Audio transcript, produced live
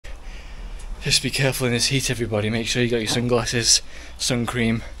Just be careful in this heat, everybody. Make sure you got your sunglasses, sun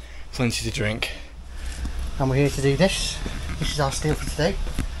cream, plenty to drink. And we're here to do this. This is our steel for today.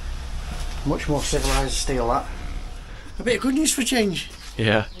 Much more civilised steel, that. A bit of good news for a change.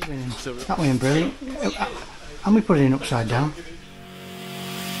 Yeah. That went in brilliant. And we put it in upside down.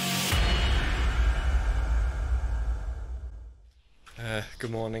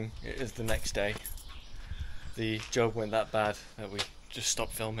 Good morning. It is the next day. The job went that bad that we just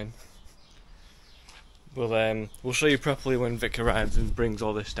stopped filming. We'll show you properly when Vic arrives and brings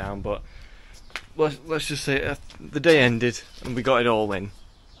all this down, but let's just say the day ended and we got it all in.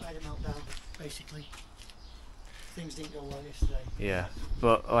 I had a meltdown, basically. Things didn't go well yesterday. Yeah,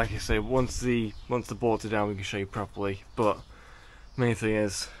 but like I say, once the boards are down, we can show you properly. But main thing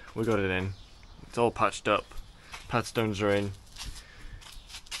is we got it in. It's all patched up. Pad stones are in.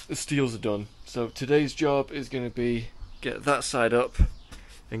 The steels are done. So today's job is going to be get that side up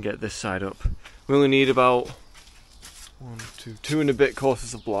and get this side up. We only need about two and a bit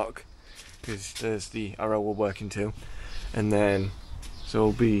courses of block, because there's the arrow we're working to, and then so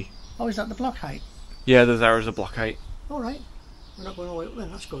it'll be. Oh, is that the block height? Yeah, there's arrows of block height. All right, we're not going all the way up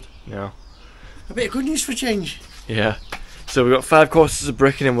then. That's good. No. A bit of good news for a change. Yeah. So we've got 5 courses of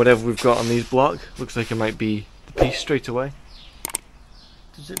bricking and whatever we've got on these block. Looks like it might be the piece straight away.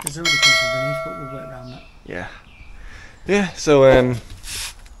 There's already pieces underneath, but we'll work around that. Yeah. Yeah, so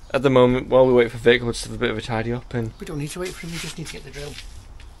at the moment, while we wait for Vic, we'll just have a bit of a tidy up and... We don't need to wait for him, we just need to get the drill.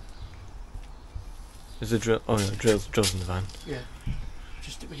 There's a drill... Oh no, drill's in the van. Yeah.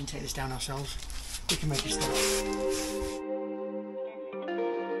 Just we can take this down ourselves. We can make a start.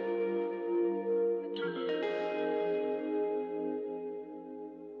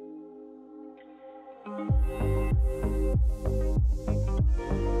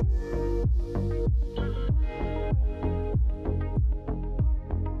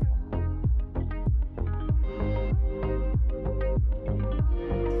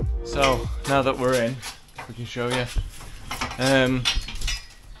 So, now that we're in, we can show you.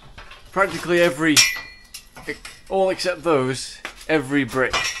 Practically all except those, every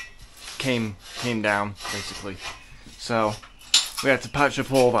brick came down, basically. So, we had to patch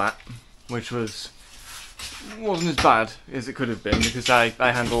up all that, which wasn't as bad as it could have been, because I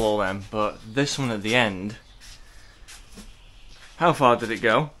handle all them, but this one at the end, how far did it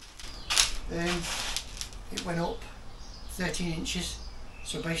go? It went up 13 inches.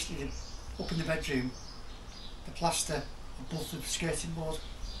 So basically, up in the bedroom, the plaster above the skirting board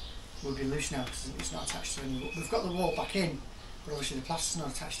will be loose now because it's not attached to any. We've got the wall back in, but obviously the plaster's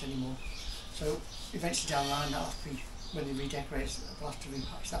not attached anymore. So eventually down the line, that'll have to be, when they redecorate, they'll have to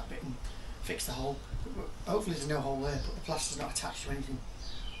repatch that bit and fix the hole. Hopefully there's no hole there, but the plaster's not attached to anything.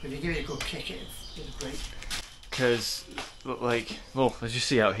 But if you give it a good kick, it'll great. Because, well, as you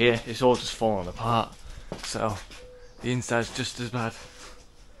see out here, it's all just falling apart. So the inside's just as bad.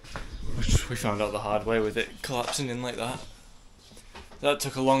 Which we found out the hard way with it collapsing in like that. That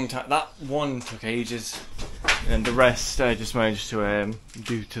took a long time. That one took ages, and the rest I just managed to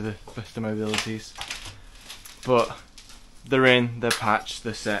do to the best of my abilities. But they're in, they're patched,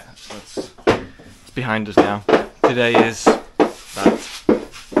 they're set. So it's behind us now. Today is that.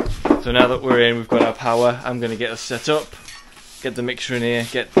 So now that we're in, we've got our power. I'm going to get us set up, get the mixer in here,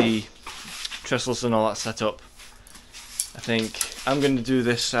 get the trestles and all that set up. I think I'm going to do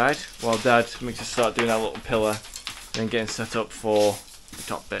this side while Dad makes us start doing our little pillar and getting set up for the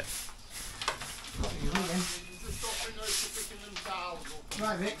top bit.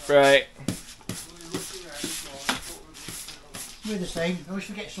 Right. We're the same. I always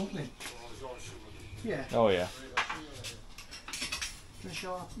forget something. Yeah. Oh yeah.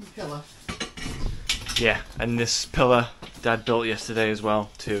 Show the pillar. Yeah, and this pillar Dad built yesterday as well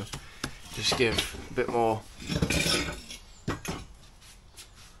to just give a bit more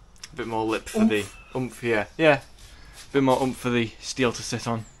lip for the oomph, yeah, a bit more oomph for the steel to sit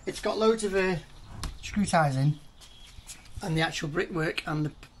on. It's got loads of screw ties in, and the actual brickwork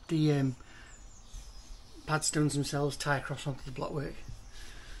and the pad stones themselves tie across onto the blockwork.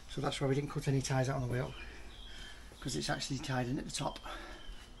 So that's why we didn't cut any ties out on the way up, because it's actually tied in at the top.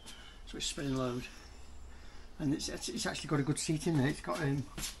 So it's spinning load, and it's actually got a good seat in there. It's got over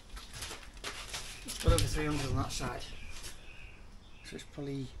 300 on that side, so it's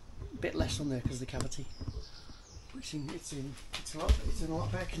probably a bit less on there because of the cavity. It's in a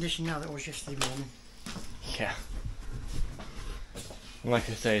lot better condition now than it was yesterday morning. Yeah. And like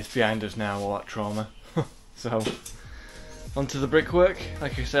I say, it's behind us now, all that trauma. So onto the brickwork.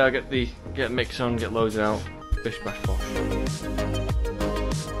 Like I say, I'll get mix on, get loads out, bish bash bosh.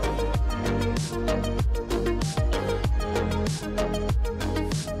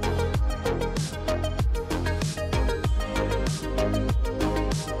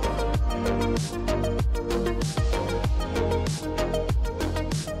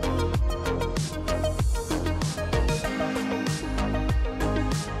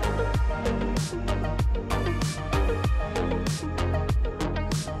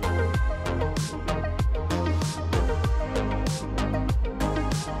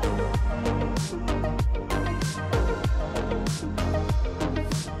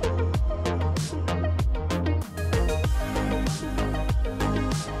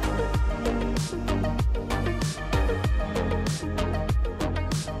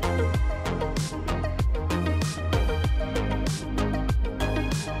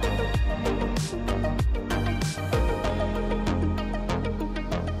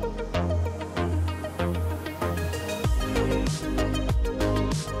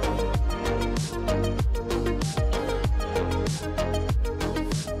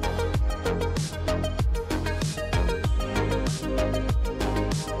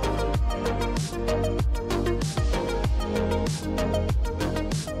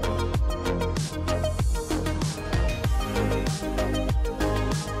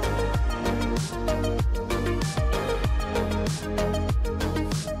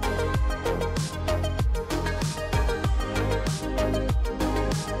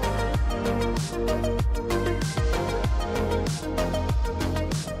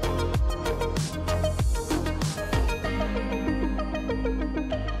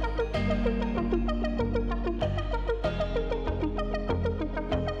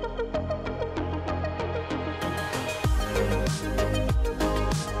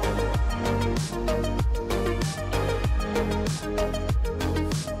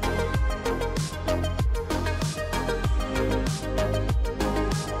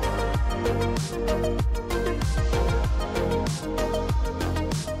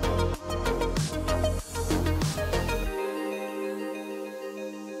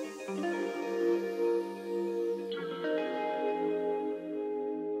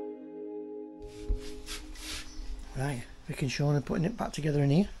 Right, Vic and Sean are putting it back together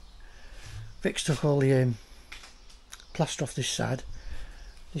in here. Vic's took all the plaster off this side.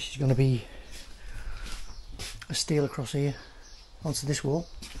 This is going to be a steel across here onto this wall,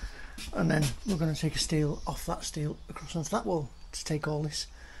 and then we're going to take a steel off that steel across onto that wall to take all this.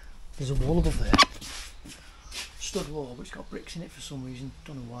 There's a wall above there, stud wall, but it's got bricks in it for some reason,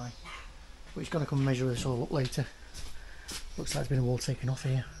 don't know why, but he's going to come measure this all up later. Looks like there's been a wall taken off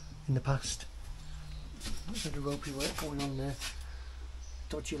here in the past. There's a bit of ropey work going on there,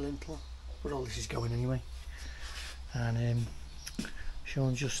 dodgy lintel, but all this is going anyway. And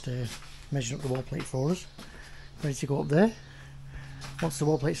Sean's just measuring up the wall plate for us, ready to go up there. Once the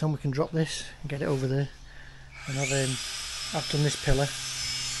wall plate's on, we can drop this and get it over there. And I've done this pillar.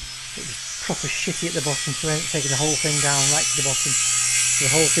 It was proper shitty at the bottom, so I ended up taking the whole thing down right to the bottom. So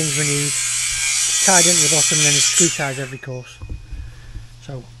the whole thing's renewed, tied into the bottom, and then there's screw ties every course.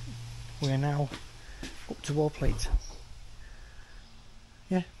 So we are now up to wall plate.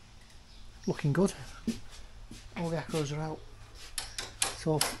 Yeah, looking good. All the acros are out. It's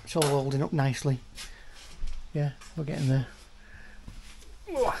all holding up nicely. Yeah, we're getting there.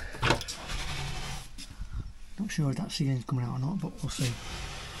 Not sure if that ceiling's coming out or not, but we'll see.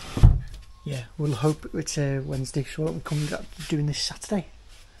 Yeah, we'll hope it's Wednesday, so we'll come doing this Saturday.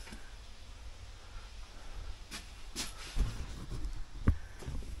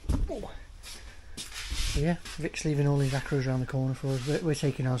 So yeah, Vic's leaving all these acros around the corner for us. We're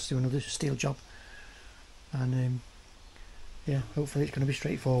taking ours to do another steel job, and yeah, hopefully it's going to be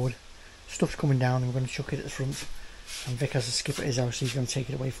straightforward. Stuff's coming down and we're going to chuck it at the front, and Vic has a skip at his house, so he's going to take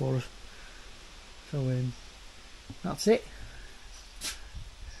it away for us. So that's it.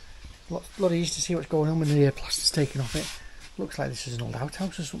 Lot easy to see what's going on when the plaster's taken off it. Looks like this is an old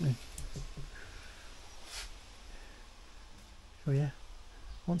outhouse or something. So yeah,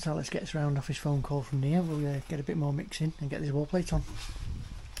 once Alex gets round off his phone call from there, we'll get a bit more mixing and get this wall plate on.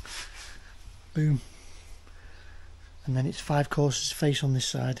 Boom. And then it's 5 courses face on this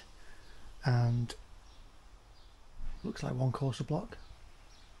side, and looks like 1 course a block.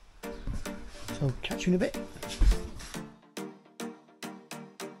 So catch you in a bit.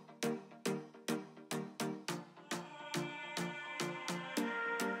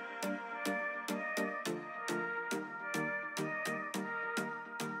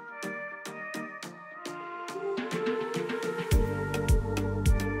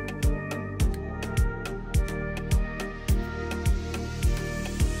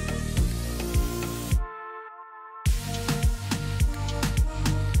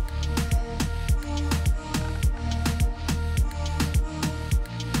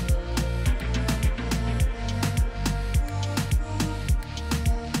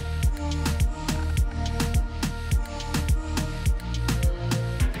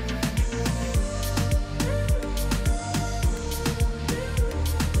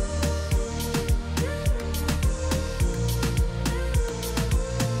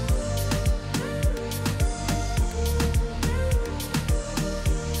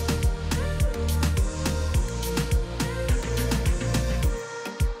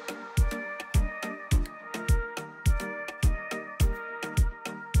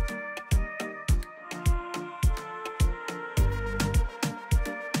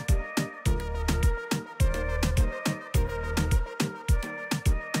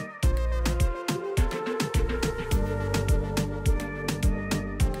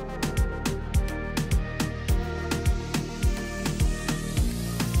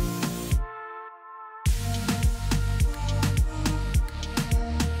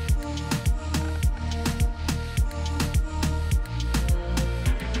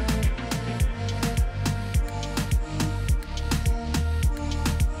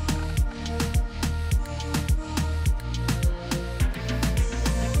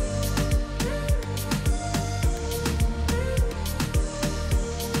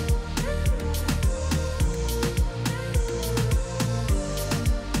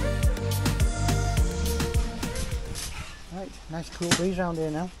 Nice cool breeze around here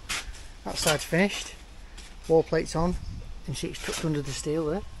now. That side's finished. Wall plate's on. You can see it's tucked under the steel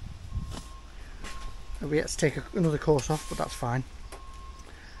there. We had to take another course off, but that's fine.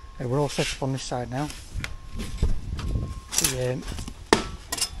 We're all set up on this side now. The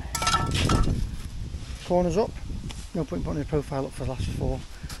corners up. No point putting the profile up for the last 4.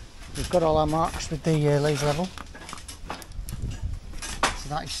 We've got all our marks with the laser level. So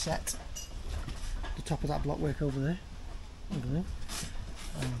that is set. The top of that blockwork over there.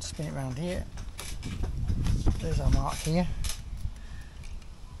 And spin it around here. There's our mark here.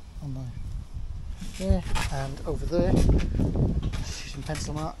 On the there and over there. Let's see some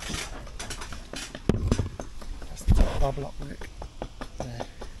pencil marks. That's the of our block work there,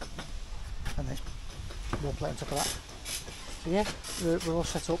 and there's wall plate on top of that. So yeah, we're all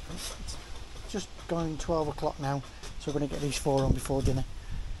set up. It's just going 12 o'clock now, so we're going to get these 4 on before dinner,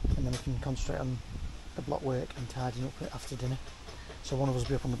 and then we can concentrate on the block work and tidying up after dinner. So one of us will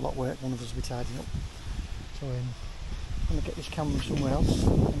be up on the block work, one of us will be tidying up. So I'm going to get this camera somewhere else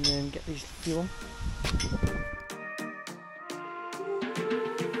and then get these few on.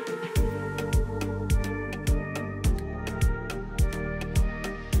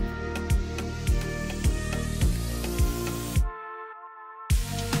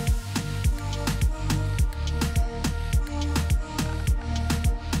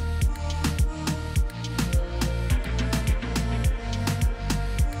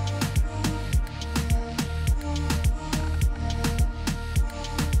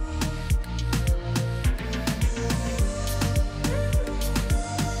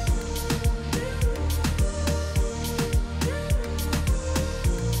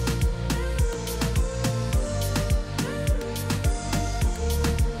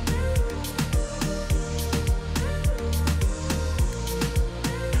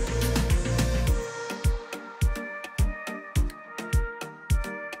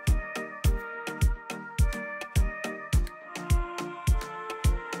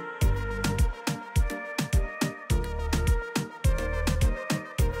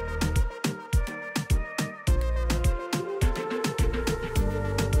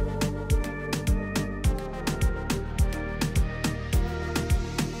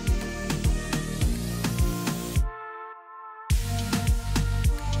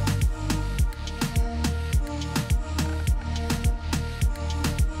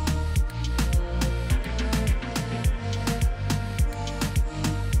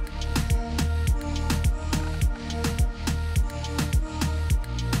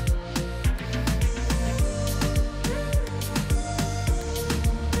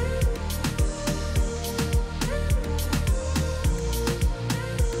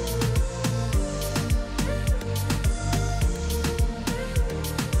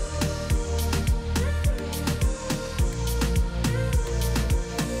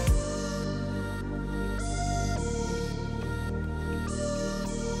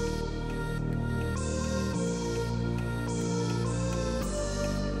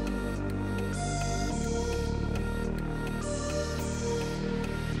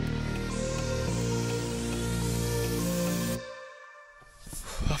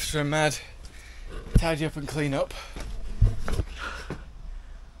 After a mad tidy up and clean up,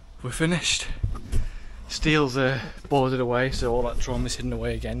 we're finished. Steel's boarded away, so all that trauma is hidden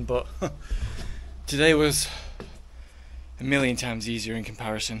away again, but today was a million times easier in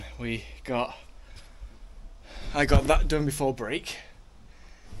comparison. I got that done before break,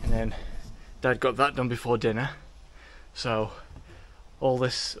 and then Dad got that done before dinner. So all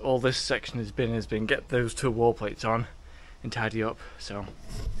this section has been get those 2 wall plates on and tidy up. So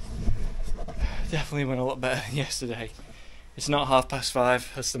definitely went a lot better than yesterday. It's not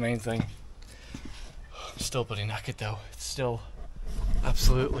 5:30, that's the main thing. I'm still bloody knackered though. It's still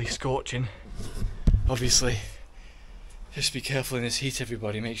absolutely scorching. Obviously, just be careful in this heat,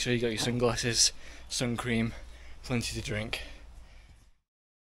 everybody. Make sure you got your sunglasses, sun cream, plenty to drink.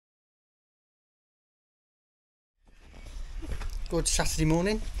 Good Saturday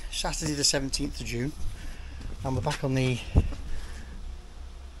morning, Saturday the 17th of June, and we're back on the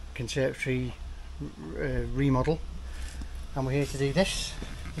Conservatory remodel, and we're here to do this.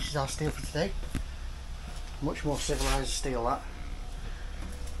 This is our steel for today. Much more civilised steel, that.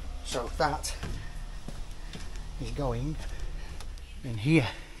 So that is going in here.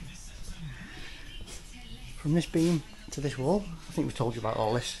 From this beam to this wall, I think we told you about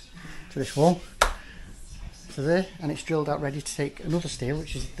all this, to this wall, to there, and it's drilled out ready to take another steel,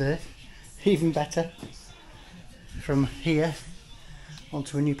 which is there, even better, from here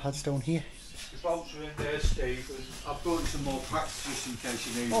onto a new padstone here. The bolts are in there, Steve. I've brought some more practice just in case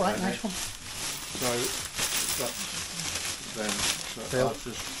you need. Alright, nice one. So that's them. So Bill. that's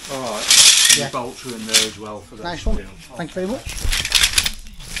just alright. Yeah. The bolts are in there as well for that. Nice one. Steel. Thank you very much.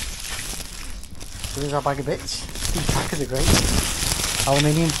 So there's our bag of bits. These packers are great.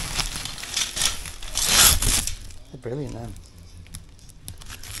 Aluminium. They're brilliant then.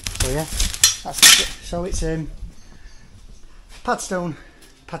 So yeah, that's it. So it's padstone,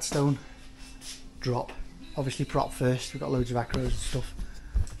 drop. Obviously prop first. We've got loads of acros and stuff.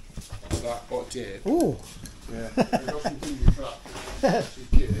 That what did? Ooh. Yeah. There's nothing to do with that.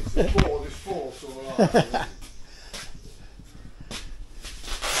 It's 4, there's 4, so alright.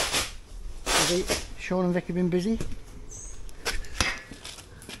 Sean and Vic have been busy.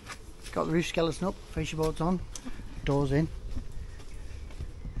 Got the roof skeleton up, fascia boards on, doors in.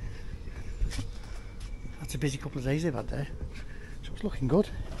 That's a busy couple of days they've had there, so it's looking good.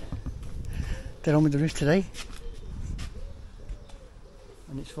 They're on with the roof today,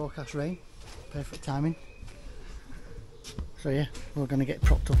 and it's forecast rain, perfect timing. So yeah, we're going to get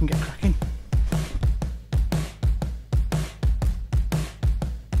propped up and get cracking.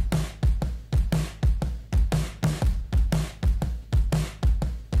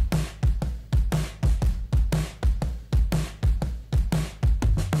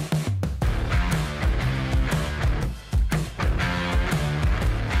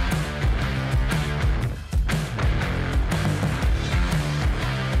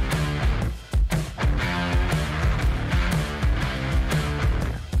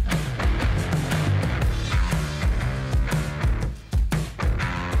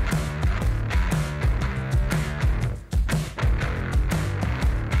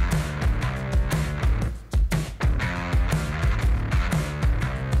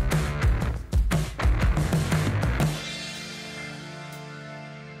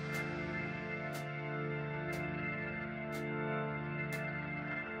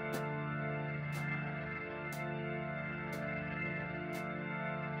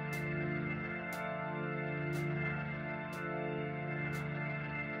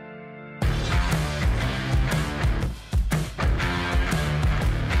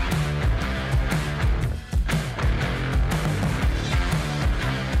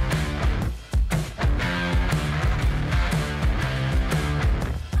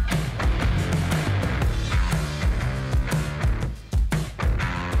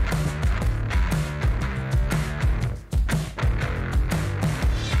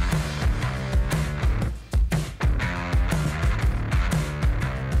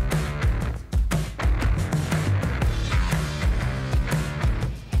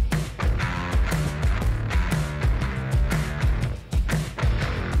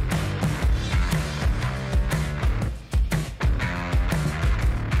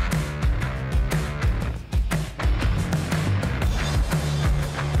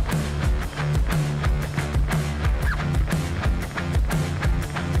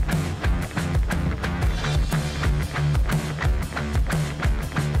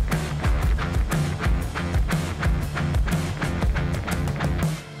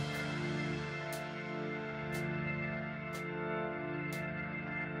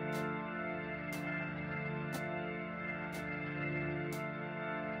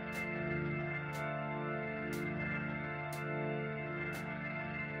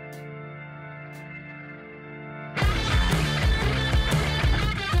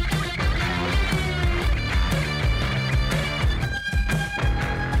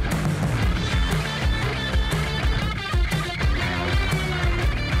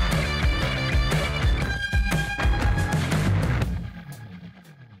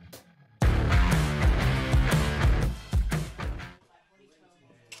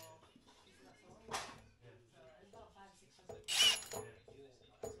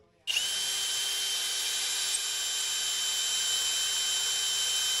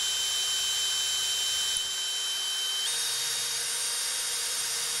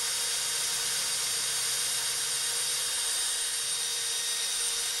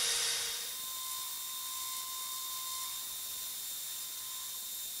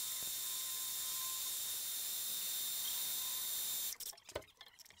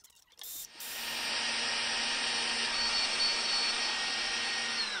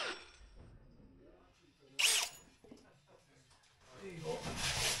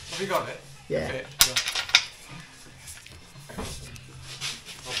 Have you got it? Yeah. Okay.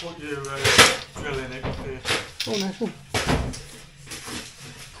 I'll put your drill in it up here. Oh, nice one.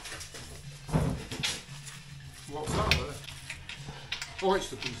 What's that there? Oh, it's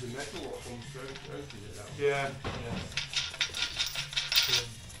the piece of metal what comes through. Yeah.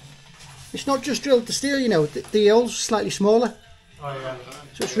 It's not just drilled the steel, you know, the holes are slightly smaller. Oh yeah.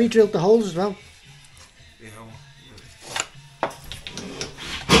 So it's re-drilled the holes as well.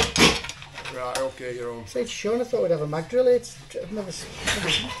 Right, okay, you're on. Say to Sean, I thought we'd have a mag drill here. I've never I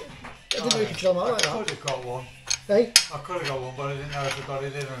didn't know you could drill them out like I that. could have got one. Hey? I could have got one, but I didn't know if I got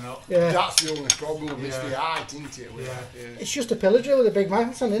it in or not. Yeah. That's the only problem, it's the height, isn't it? Yeah. It's just a pillar drill with a big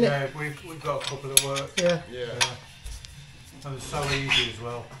magnet on, isn't it? Yeah, we've got a couple at work. Yeah. And they're so easy as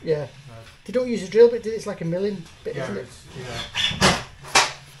well. Yeah. They don't use a drill bit, it's like a milling bit, Yeah, isn't it? yeah.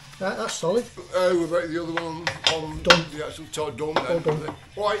 Right, that's solid. What about the other one on Done. the actual top dome then? All done.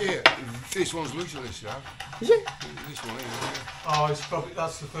 Oh yeah, this one's looser this year. Is it? This one is, yeah. Oh, it's probably,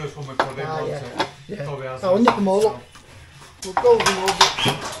 that's the first one we put in, wasn't it? Yeah. Probably has I'll nip them all up. We'll go over them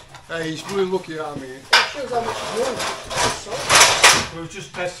all. Hey, he's really looking at me. It shows how much it's worn. We were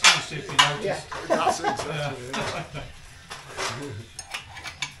just testing to see if you noticed. Yeah. That's exactly it.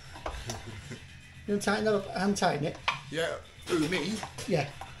 You want to tighten that up, hand tighten it? Yeah. Who, me? Yeah.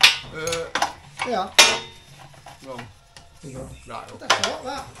 Well, Yeah. There you go. right. That's a lot,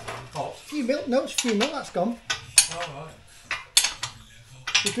 that. Hot. Few mil, no, it's a few mil, that's gone. Alright.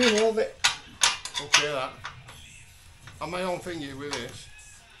 You're doing all of it. Okay, that. Am I on thingy with this?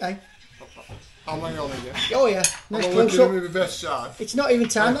 Hey? Am I on again? Oh yeah, nice I'm close looking up. at my best side. It's not even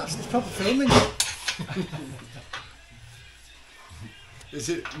time, that's the proper filming. Is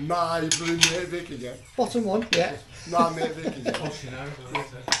it my bloody mate Vic again? Bottom one, yeah. My mate Vic again. Pushing over,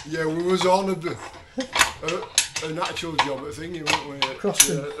 isn't it? Yeah, we was on an actual job at thingy, weren't we? At,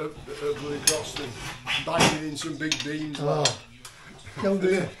 Croston. At bloody Croston. Banging in some big beams. Oh. Like. No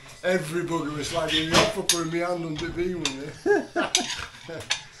good. Every bugger was slagging me off for putting my hand under the beam with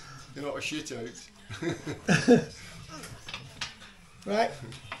it. You're not a shit out. Right,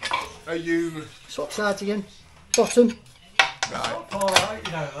 Are you... swap sides again. Bottom, Right, Alright,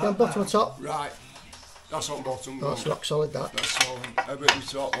 you know that. then bottom or top. right. That's on bottom. Oh, that's rock solid that. That's solid. How about the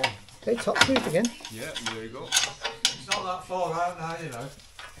top one? Okay, top smooth again. Yeah, there you go. It's not that far out now, you know.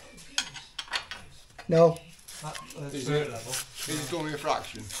 No, That, Is third it? level. It's only a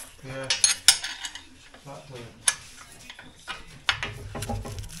fraction. Yeah. That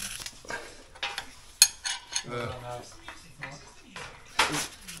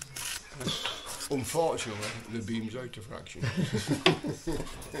Unfortunately, the beam's out of fraction.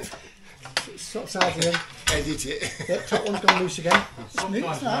 swap sides again. Edit it. Yeah, top one's gone loose again. Smooth, Sometimes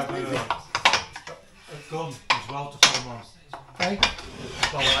it's you not, have isn't it? a gun as well to put them on. Hey,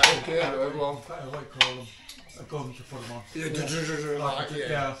 Alright, okay, go on. What do you call them? A gun to put them on. Yeah, like, yeah.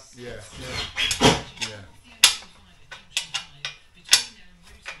 Yeah. Yeah. Yeah.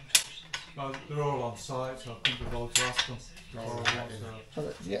 Well, they're all on site, so I couldn't be bothered to ask them. They're all on site.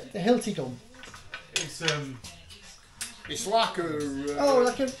 so yeah, the hilty gun. It's It's like a... Oh,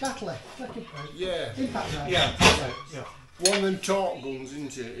 like a battler, like a yeah. impact rifle. yeah, that's it, yeah. One of them torque guns,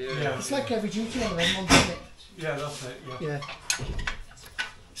 isn't it? Yeah. Yeah. It's like every duty one of them ones, isn't it? Yeah, that's it, yeah. Yeah.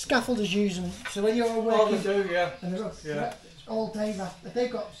 Scaffolders use them, so when you're Oh, working, they do, yeah. and they're Yeah. all day,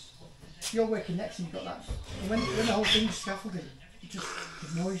 they've got, you're working next and you've got that, and when the whole thing's scaffolded, it just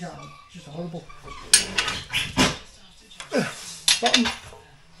noise out, it's just horrible. Bottom,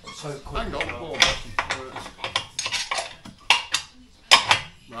 So cool. Hang on, go on.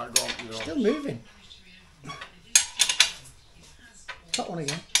 Right, go on. You know. still moving. Top one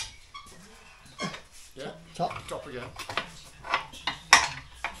again, Yeah, top. top again.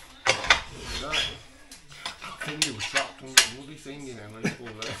 Right. I think it was trapped on the bloody thing, you know, when it pulled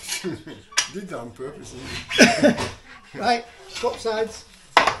out. Did that on purpose, didn't it? Right, swap sides.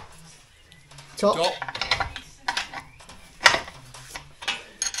 Top. Top.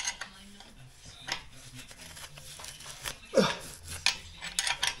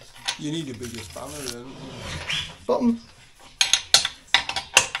 You need a bigger spanner then. Bottom.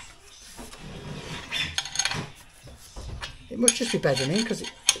 It must just be bedding in because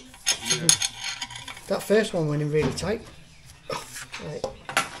Yeah. that first one went in really tight. Right.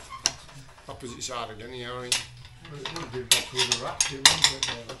 Opposite side again, yeah, I mean, It would be better with a ratchet, wouldn't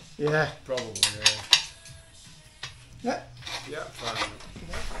it? Really? Yeah. probably, Yeah. yeah, fine.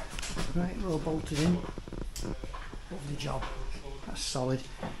 Right, we're all bolted in. Lovely job. That's solid.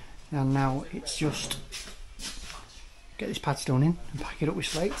 And now it's just get this pad stone in and pack it up with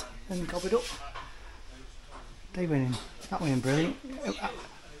slate and gob it up. They went in. That went in brilliant.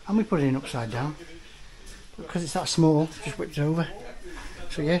 And we put it in upside down. Because it's that small, just whipped it over.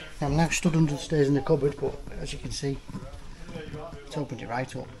 So yeah, I'm now stood under the stairs in the cupboard, but as you can see, it's opened it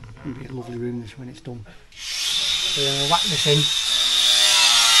right up. It'll be a lovely room this when it's done. So then we'll whack this in.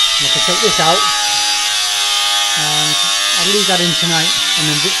 And I can take this out. And I'll leave that in tonight, and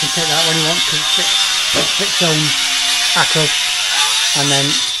then Vic can take that when he wants, because it's Vic's own acro. And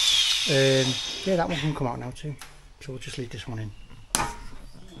then, yeah, that one can come out now too. So we'll just leave this one in.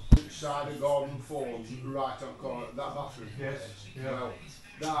 Side of Gordon Ford, right hand corner, that bathroom. Yes, yeah. Well,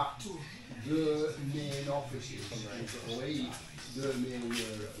 that, the main offices, right, leave the main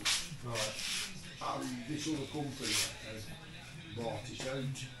warehouse. Right. And this other company has bought it out,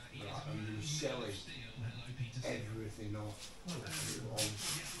 right, and they're selling everything off. I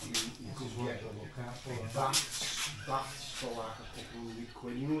mean, you could get baths for like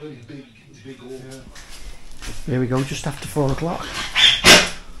 £200. You know those big old... Yeah. Here we go, just after 4 o'clock.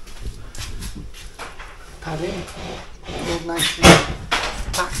 Pad in, all nicely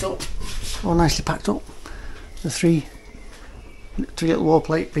packed up. All nicely packed up. The 3 Three little wall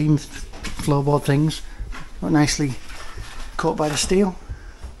plate beam floorboard things, nicely caught by the steel,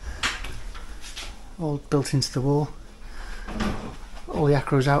 all built into the wall. All the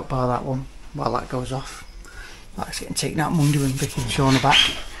acro's out bar that one while that goes off. That's getting taken out Monday when Vicky and Sean are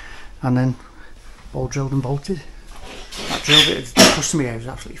back, and then all drilled and bolted. That drill bit of the customer here is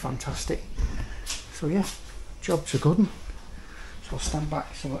absolutely fantastic. So yeah, job's a good one. So I'll stand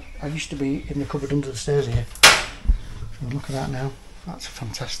back. So I used to be in the cupboard under the stairs here. So look at that now. That's a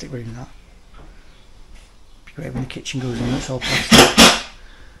fantastic room, that. Great when the kitchen goes in, it's all plastic.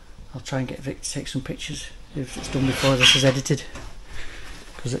 I'll try and get Vic to take some pictures if it's done before this is edited.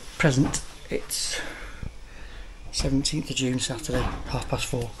 Because at present it's 17th of June, Saturday,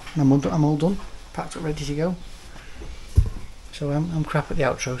 4:30, and I'm all done, packed up, ready to go. So I'm crap at the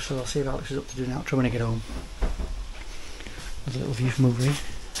outro, so I'll see if Alex is up to do an outro when I get home. There's a little view from over here.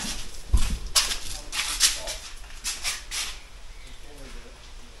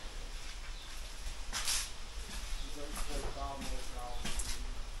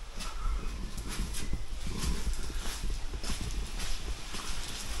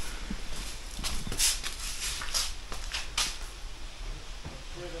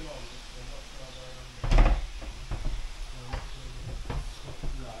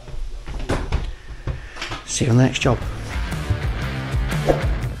 See you on the next job.